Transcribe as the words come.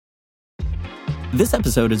This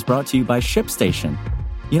episode is brought to you by ShipStation.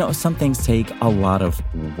 You know, some things take a lot of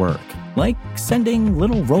work, like sending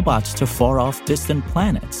little robots to far-off distant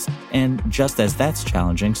planets. And just as that's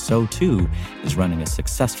challenging, so too is running a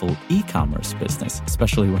successful e-commerce business,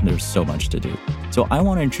 especially when there's so much to do. So I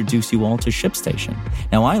want to introduce you all to ShipStation.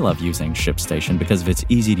 Now, I love using ShipStation because of its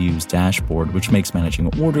easy-to-use dashboard, which makes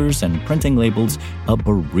managing orders and printing labels a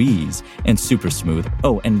breeze and super smooth.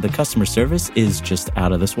 Oh, and the customer service is just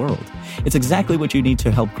out of this world. It's exactly what you need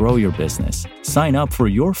to help grow your business. Sign up for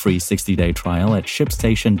your free 60-day trial at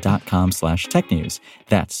shipstation.com/technews.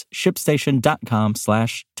 That's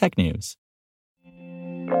shipstation.com/technews.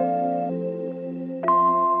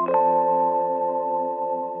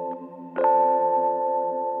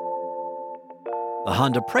 The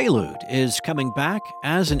Honda Prelude is coming back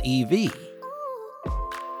as an EV.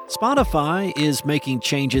 Spotify is making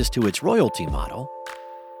changes to its royalty model.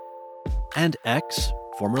 And X,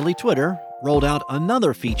 formerly Twitter, rolled out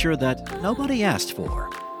another feature that nobody asked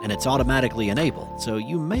for, and it's automatically enabled, so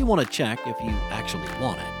you may want to check if you actually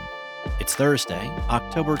want it. It's Thursday,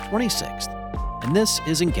 October 26th, and this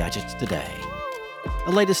is Engadgets Today.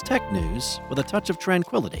 The latest tech news with a touch of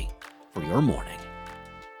tranquility for your morning.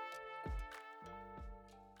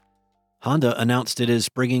 Honda announced it is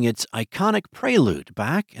bringing its iconic Prelude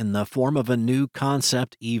back in the form of a new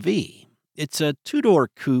concept EV. It's a two-door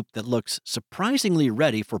coupe that looks surprisingly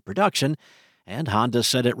ready for production, and Honda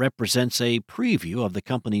said it represents a preview of the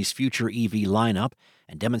company's future EV lineup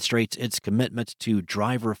and demonstrates its commitment to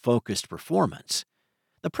driver-focused performance.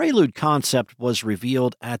 The Prelude concept was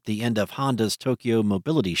revealed at the end of Honda's Tokyo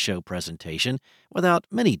Mobility Show presentation without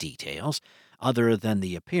many details other than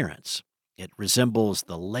the appearance. It resembles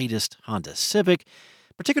the latest Honda Civic,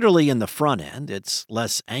 particularly in the front end. It's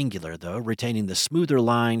less angular, though, retaining the smoother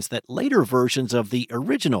lines that later versions of the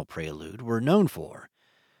original Prelude were known for.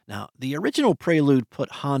 Now, the original Prelude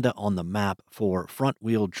put Honda on the map for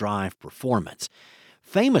front-wheel drive performance,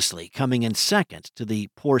 famously coming in second to the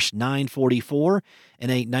Porsche 944 in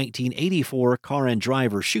a 1984 car and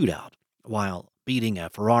driver shootout, while beating a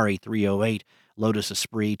Ferrari 308, Lotus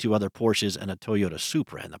Esprit, two other Porsches, and a Toyota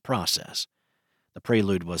Supra in the process. The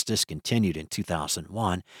Prelude was discontinued in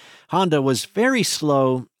 2001. Honda was very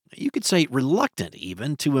slow, you could say reluctant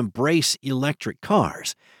even, to embrace electric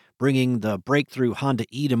cars. Bringing the breakthrough Honda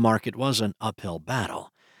E to market was an uphill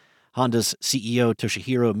battle. Honda's CEO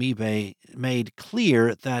Toshihiro Mibe made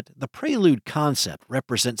clear that the Prelude concept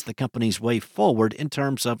represents the company's way forward in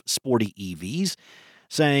terms of sporty EVs,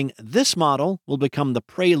 saying this model will become the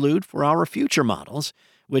prelude for our future models,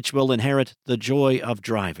 which will inherit the joy of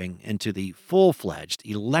driving into the full-fledged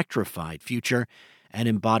electrified future and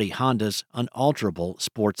embody Honda's unalterable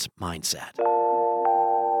sports mindset.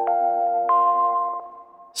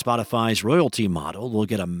 Spotify's royalty model will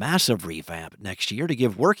get a massive revamp next year to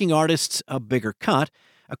give working artists a bigger cut,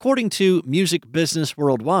 according to Music Business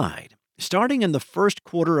Worldwide. Starting in the first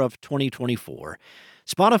quarter of 2024,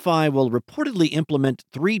 Spotify will reportedly implement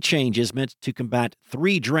 3 changes meant to combat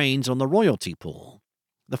 3 drains on the royalty pool.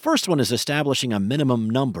 The first one is establishing a minimum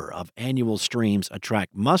number of annual streams a track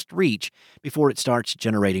must reach before it starts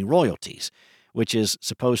generating royalties, which is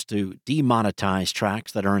supposed to demonetize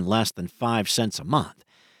tracks that earn less than 5 cents a month.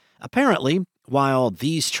 Apparently, while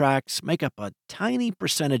these tracks make up a tiny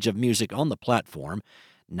percentage of music on the platform,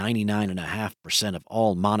 99.5% of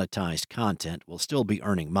all monetized content will still be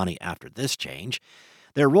earning money after this change.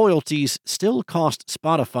 Their royalties still cost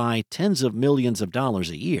Spotify tens of millions of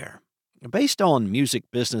dollars a year. Based on Music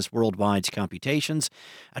Business Worldwide's computations,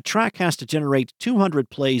 a track has to generate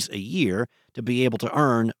 200 plays a year to be able to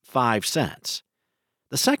earn 5 cents.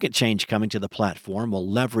 The second change coming to the platform will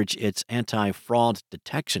leverage its anti-fraud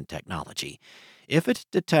detection technology. If it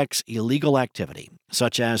detects illegal activity,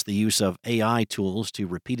 such as the use of AI tools to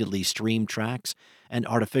repeatedly stream tracks and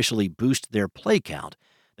artificially boost their play count,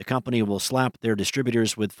 the company will slap their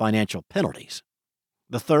distributors with financial penalties.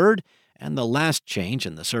 The third and the last change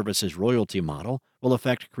in the service's royalty model will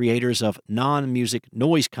affect creators of non-music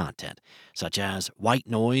noise content, such as white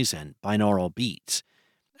noise and binaural beats.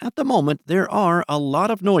 At the moment, there are a lot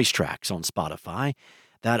of noise tracks on Spotify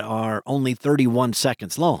that are only 31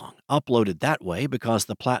 seconds long, uploaded that way because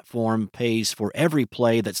the platform pays for every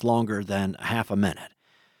play that's longer than half a minute.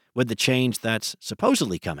 With the change that's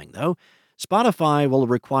supposedly coming, though, Spotify will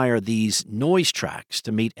require these noise tracks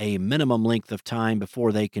to meet a minimum length of time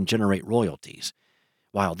before they can generate royalties.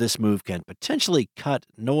 While this move can potentially cut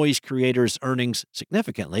noise creators' earnings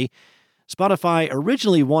significantly, Spotify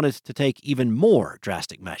originally wanted to take even more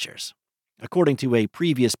drastic measures. According to a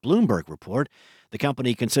previous Bloomberg report, The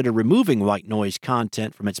company considered removing white noise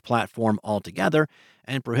content from its platform altogether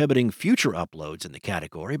and prohibiting future uploads in the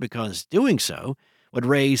category because doing so would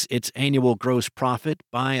raise its annual gross profit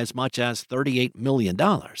by as much as $38 million.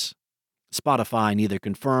 Spotify neither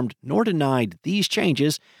confirmed nor denied these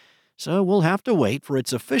changes, so we'll have to wait for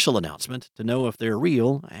its official announcement to know if they're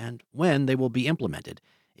real and when they will be implemented,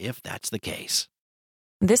 if that's the case.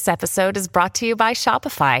 This episode is brought to you by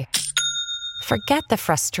Shopify. Forget the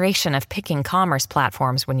frustration of picking commerce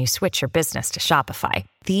platforms when you switch your business to Shopify,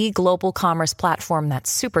 the global commerce platform that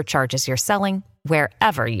supercharges your selling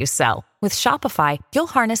wherever you sell. With Shopify, you'll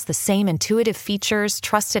harness the same intuitive features,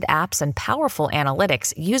 trusted apps, and powerful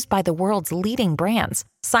analytics used by the world's leading brands.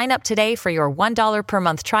 Sign up today for your $1 per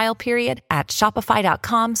month trial period at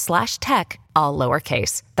shopify.com/tech, all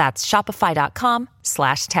lowercase. That's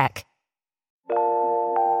shopify.com/tech.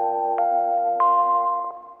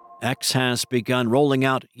 X has begun rolling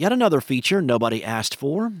out yet another feature nobody asked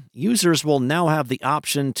for. Users will now have the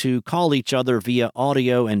option to call each other via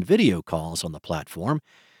audio and video calls on the platform.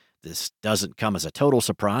 This doesn't come as a total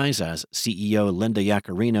surprise, as CEO Linda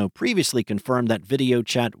Yaccarino previously confirmed that video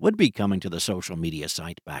chat would be coming to the social media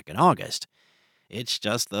site back in August. It's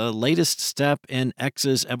just the latest step in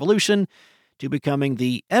X's evolution to becoming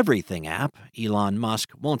the everything app Elon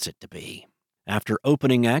Musk wants it to be. After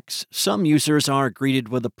opening X, some users are greeted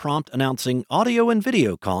with a prompt announcing audio and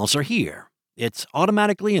video calls are here. It's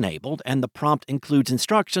automatically enabled, and the prompt includes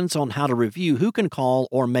instructions on how to review who can call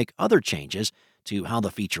or make other changes to how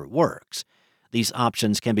the feature works. These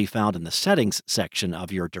options can be found in the settings section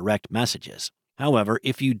of your direct messages. However,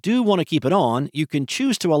 if you do want to keep it on, you can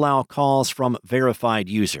choose to allow calls from verified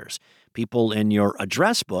users, people in your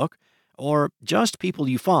address book, or just people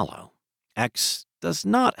you follow. X does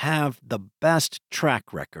not have the best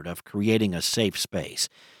track record of creating a safe space,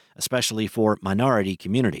 especially for minority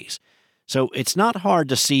communities. So it's not hard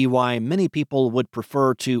to see why many people would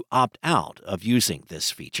prefer to opt out of using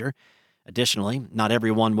this feature. Additionally, not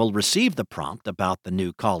everyone will receive the prompt about the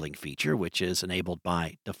new calling feature, which is enabled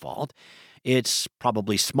by default. It's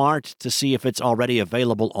probably smart to see if it's already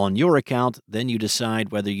available on your account, then you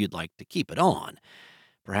decide whether you'd like to keep it on.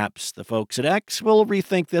 Perhaps the folks at X will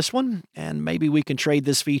rethink this one, and maybe we can trade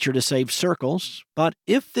this feature to save circles. But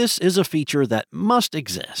if this is a feature that must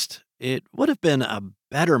exist, it would have been a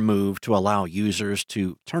better move to allow users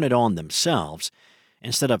to turn it on themselves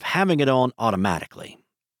instead of having it on automatically.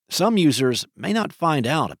 Some users may not find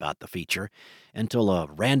out about the feature until a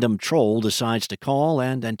random troll decides to call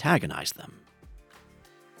and antagonize them.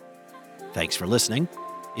 Thanks for listening.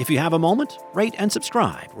 If you have a moment, rate and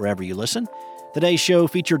subscribe wherever you listen. Today's show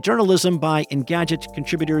featured journalism by Engadget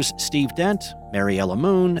contributors Steve Dent, Mariella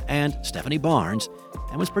Moon, and Stephanie Barnes,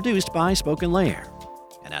 and was produced by Spoken Layer.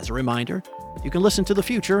 And as a reminder, you can listen to The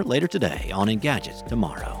Future later today on Engadget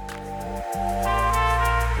tomorrow.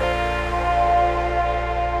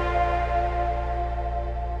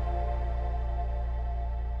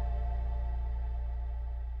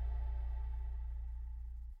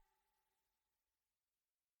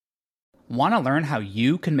 Want to learn how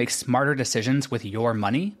you can make smarter decisions with your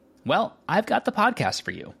money? Well, I've got the podcast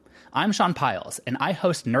for you. I'm Sean Piles, and I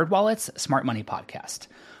host NerdWallet's Smart Money Podcast.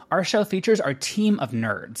 Our show features our team of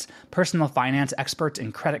nerds, personal finance experts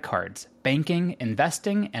in credit cards, banking,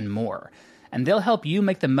 investing, and more. And they'll help you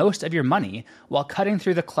make the most of your money while cutting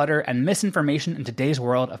through the clutter and misinformation in today's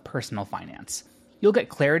world of personal finance. You'll get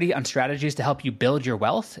clarity on strategies to help you build your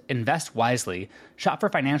wealth, invest wisely, shop for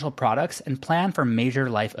financial products, and plan for major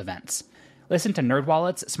life events. Listen to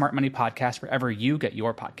NerdWallet's Smart Money Podcast wherever you get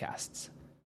your podcasts.